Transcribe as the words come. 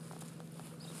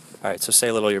All right, so say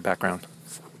a little of your background.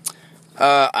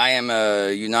 I am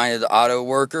a United Auto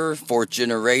worker, fourth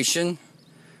generation.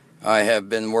 I have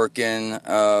been working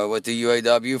with the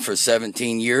UAW for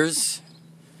 17 years,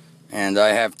 and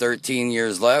I have 13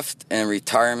 years left, and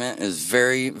retirement is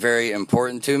very, very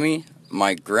important to me.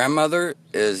 My grandmother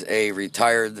is a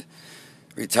retiree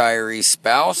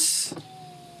spouse,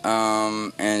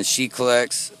 and she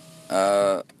collects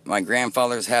my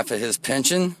grandfather's half of his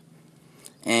pension.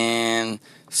 And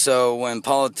so when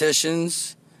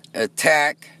politicians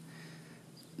attack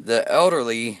the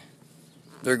elderly,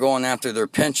 they're going after their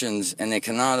pensions, and they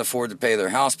cannot afford to pay their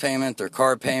house payment, their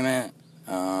car payment,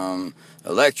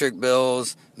 electric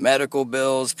bills, medical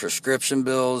bills, prescription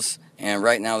bills, and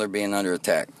right now they're being under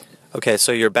attack. Okay,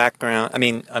 so your background.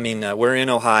 We're in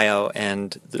Ohio,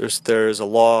 and there's a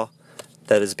law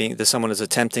that someone is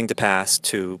attempting to pass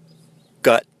to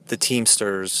gut the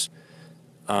Teamsters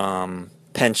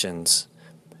pensions,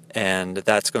 and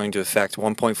that's going to affect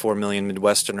 1.4 million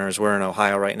Midwesterners. We're in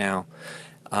Ohio right now.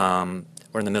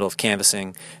 We're in the middle of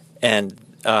canvassing, and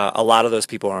a lot of those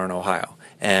people are in Ohio.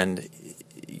 And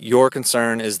your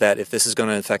concern is that if this is going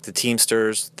to affect the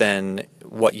Teamsters, then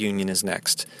what union is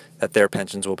next? That their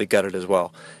pensions will be gutted as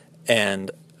well.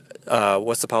 And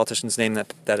what's the politician's name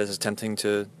that is attempting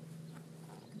to?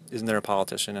 Isn't there a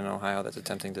politician in Ohio that's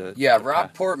attempting to? Yeah,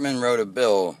 Rob Portman wrote a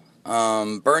bill.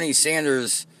 Bernie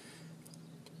Sanders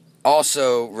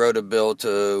also wrote a bill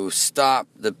to stop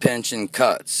the pension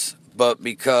cuts, but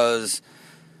because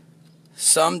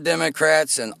some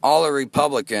Democrats and all the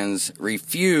Republicans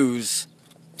refuse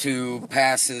to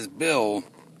pass his bill,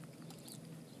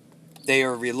 they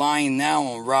are relying now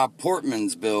on Rob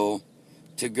Portman's bill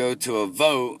to go to a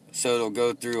vote, so it'll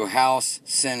go through House,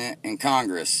 Senate, and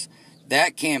Congress.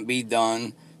 That can't be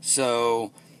done,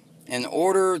 so in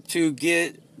order to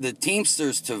get the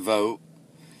Teamsters to vote,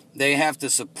 they have to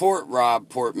support Rob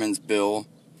Portman's bill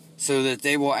so that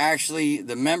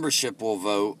the membership will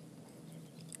vote.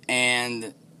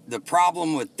 And the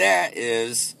problem with that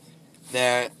is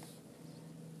that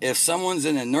if someone's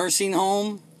in a nursing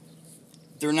home,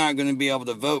 they're not going to be able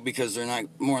to vote because they're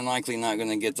more than likely not going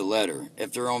to get the letter.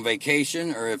 If they're on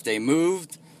vacation or if they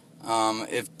moved,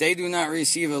 if they do not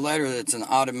receive a letter, that's an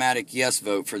automatic yes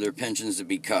vote for their pensions to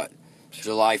be cut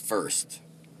July 1st.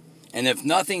 And if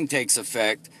nothing takes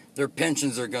effect, their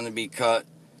pensions are going to be cut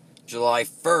July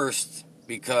 1st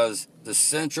because the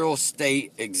Central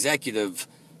State Executive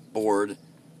Board,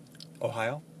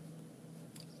 Ohio?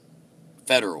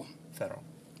 Federal, Federal.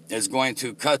 is going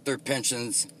to cut their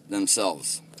pensions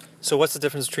themselves. So what's the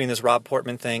difference between this Rob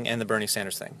Portman thing and the Bernie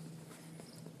Sanders thing?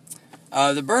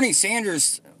 The Bernie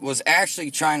Sanders was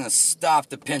actually trying to stop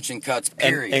the pension cuts,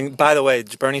 period. And by the way,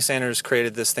 Bernie Sanders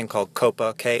created this thing called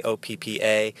COPPA,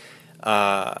 K-O-P-P-A,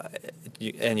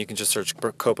 and you can just search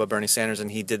COPPA Bernie Sanders,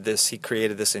 and he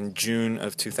created this in June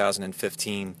of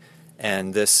 2015,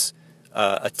 and this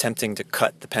attempting to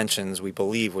cut the pensions, we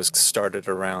believe, was started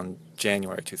around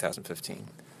January 2015.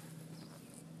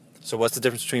 So what's the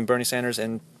difference between Bernie Sanders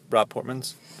and Rob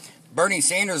Portman's? Bernie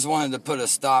Sanders wanted to put a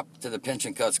stop to the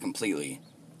pension cuts completely.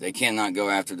 They cannot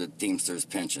go after the Teamsters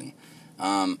pension.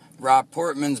 Rob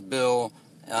Portman's bill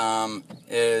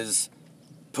is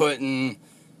putting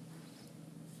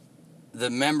the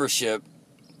membership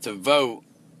to vote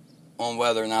on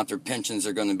whether or not their pensions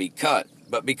are going to be cut.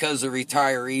 But because of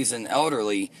retirees and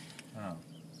elderly,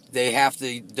 they have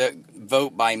to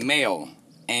vote by mail.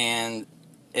 And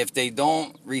if they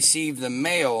don't receive the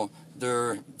mail,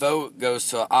 their vote goes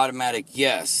to an automatic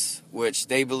yes, which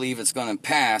they believe it's going to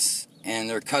pass, and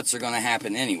their cuts are going to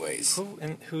happen anyways.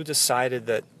 Who decided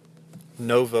that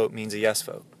no vote means a yes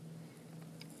vote?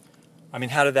 I mean,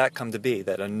 how did that come to be,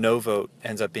 that a no vote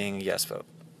ends up being a yes vote?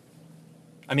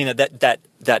 I mean,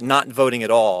 that not voting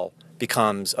at all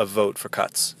becomes a vote for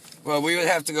cuts. Well, we would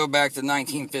have to go back to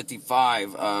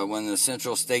 1955 when the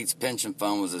Central States Pension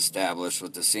Fund was established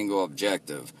with the single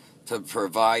objective to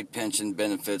provide pension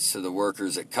benefits to the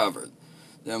workers it covered.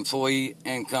 The Employee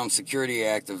Income Security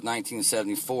Act of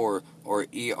 1974, or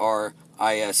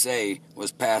ERISA,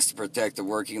 was passed to protect the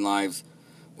working lives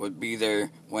would be there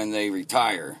when they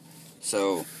retire.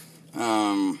 So,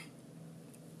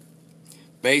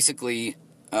 basically,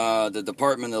 the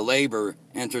Department of Labor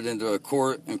entered into a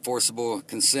court-enforceable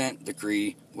consent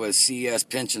decree with CS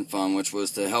Pension Fund, which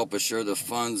was to help assure the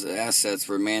fund's assets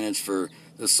were managed for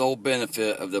the sole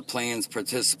benefit of the plan's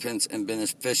participants and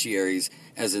beneficiaries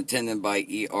as intended by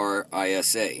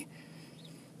ERISA.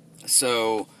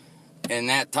 So, in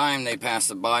that time, they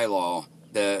passed a bylaw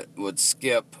that would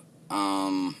skip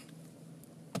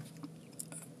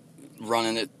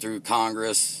running it through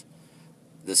Congress,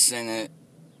 the Senate,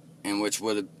 and which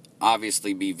would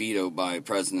obviously be vetoed by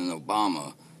President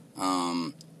Obama,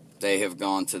 they have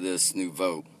gone to this new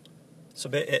vote. So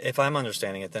if I'm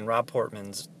understanding it, then Rob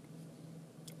Portman's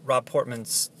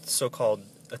so-called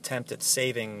attempt at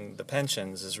saving the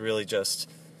pensions is really just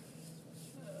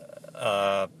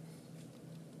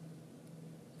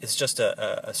it's just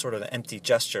a sort of an empty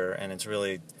gesture, and it's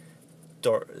really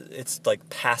it's like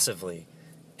passively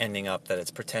ending up that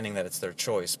it's pretending that it's their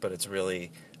choice, but it's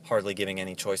really hardly giving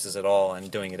any choices at all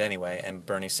and doing it anyway. And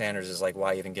Bernie Sanders is like,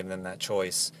 why even give them that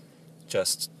choice?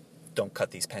 Just don't cut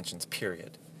these pensions,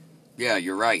 period. Yeah,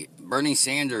 you're right. Bernie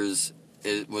Sanders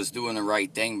was doing the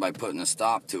right thing by putting a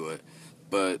stop to it,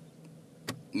 but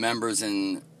members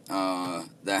in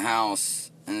the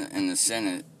House and the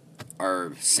Senate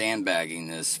are sandbagging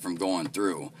this from going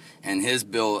through. And his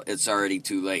bill, it's already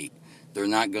too late. They're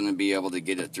not going to be able to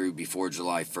get it through before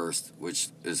July 1st, which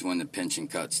is when the pension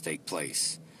cuts take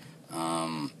place.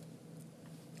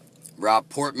 Rob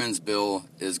Portman's bill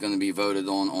is going to be voted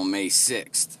on May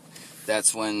 6th.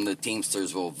 That's when the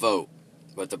Teamsters will vote.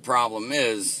 But the problem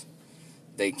is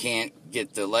they can't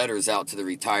get the letters out to the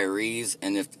retirees,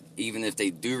 and even if they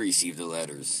do receive the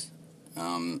letters,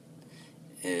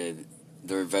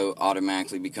 their vote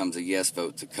automatically becomes a yes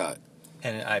vote to cut.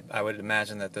 And I would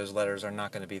imagine that those letters are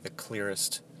not going to be the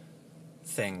clearest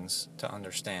things to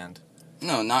understand.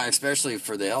 No, not especially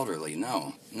for the elderly.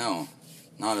 No,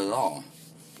 not at all.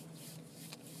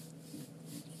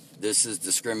 This is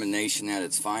discrimination at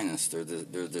its finest.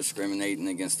 They're discriminating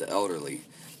against the elderly.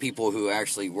 People who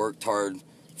actually worked hard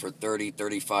for 30,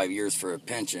 35 years for a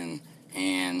pension,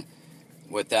 and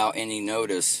without any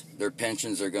notice, their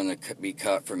pensions are going to be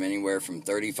cut from anywhere from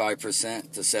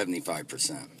 35% to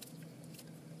 75%.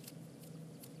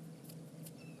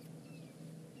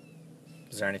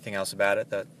 Is there anything else about it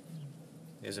that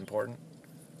is important?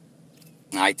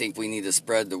 I think we need to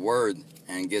spread the word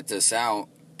and get this out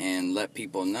and let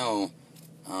people know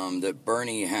that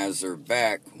Bernie has their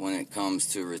back when it comes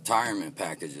to retirement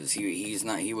packages.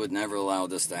 He would never allow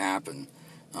this to happen.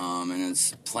 And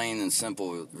it's plain and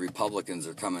simple. Republicans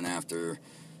are coming after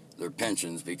their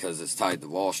pensions because it's tied to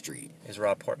Wall Street. Is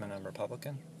Rob Portman a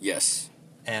Republican? Yes.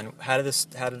 And how did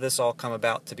this all come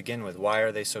about to begin with? Why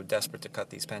are they so desperate to cut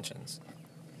these pensions?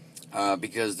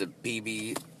 Because the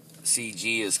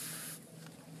PBCG is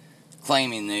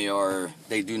claiming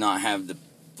they do not have the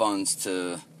funds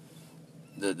to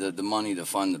the money to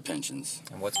fund the pensions.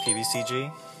 And what's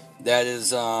PBCG? That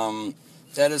is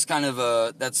kind of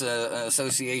an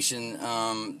association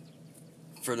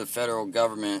for the federal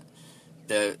government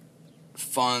that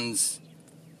funds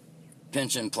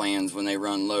pension plans when they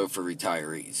run low for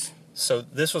retirees. So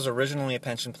this was originally a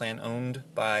pension plan owned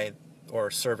by, or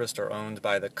serviced or owned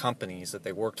by the companies that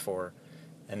they worked for,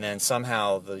 and then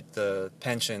somehow the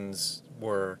pensions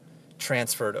were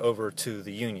transferred over to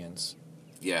the unions.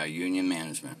 Yeah, union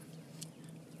management.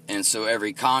 And so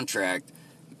every contract,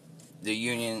 the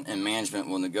union and management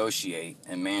will negotiate,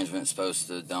 and management's supposed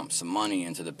to dump some money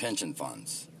into the pension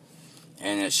funds.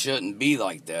 And it shouldn't be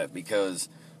like that, because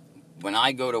when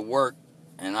I go to work,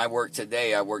 and I work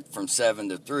today, I work from 7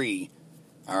 to 3,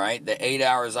 all right? The 8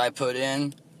 hours I put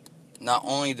in, not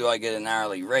only do I get an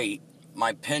hourly rate,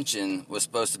 my pension was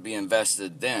supposed to be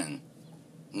invested then,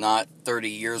 not 30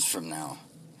 years from now.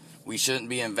 We shouldn't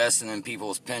be investing in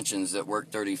people's pensions that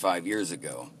worked 35 years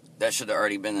ago. That should have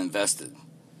already been invested.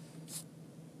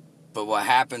 But what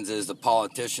happens is the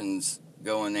politicians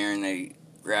go in there and they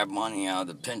grab money out of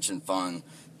the pension fund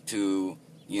to,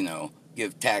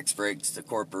 give tax breaks to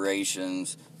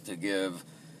corporations, to give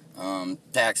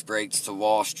tax breaks to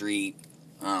Wall Street,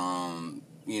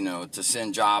 to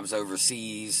send jobs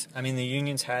overseas. I mean, the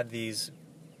unions had these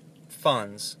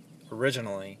funds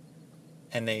originally,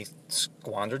 and they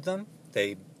squandered them.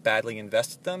 They badly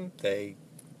invested them.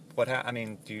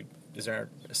 Is there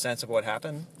a sense of what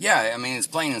happened? Yeah, I mean, it's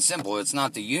plain and simple. It's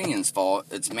not the union's fault.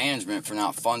 It's management for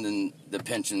not funding the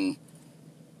pension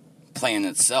plan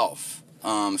itself.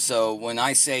 So when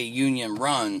I say union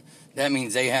run, that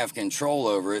means they have control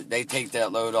over it. They take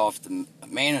that load off the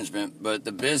management, but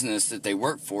the business that they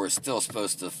work for is still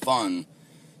supposed to fund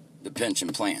the pension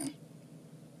plan,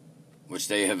 which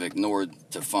they have ignored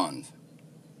to fund.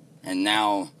 And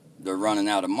now they're running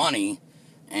out of money,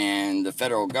 and the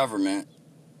federal government,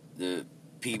 the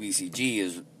PBCG,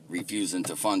 is refusing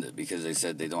to fund it because they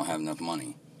said they don't have enough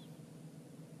money.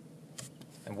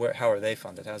 And how are they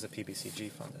funded? How's the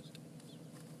PBCG funded?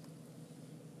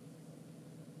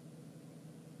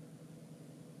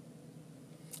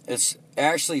 It's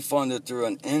actually funded through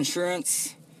an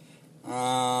insurance.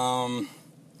 I'd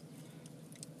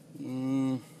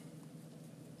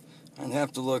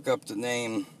have to look up the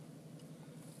name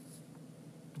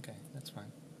that's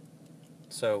fine.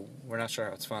 So we're not sure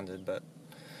how it's funded, but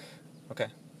okay.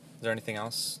 Is there anything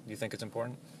else you think is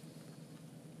important?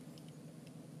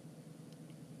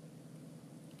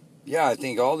 Yeah, I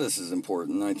think all this is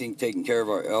important. I think taking care of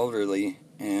our elderly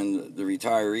and the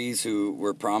retirees who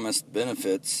were promised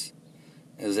benefits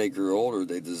as they grew older,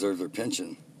 they deserve their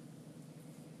pension.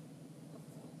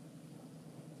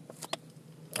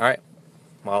 All right.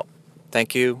 Well,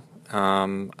 thank you.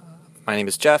 My name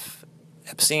is Jeff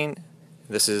Epstein.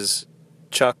 This is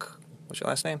Chuck. What's your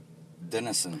last name?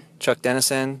 Dennison. Chuck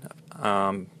Dennison.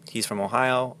 He's from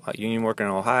Ohio, a union worker in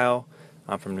Ohio.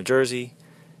 I'm from New Jersey.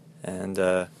 And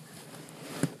what's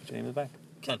your name in the back?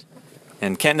 Kent.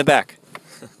 And Kent in the back.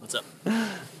 What's up? All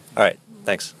right.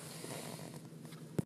 Thanks.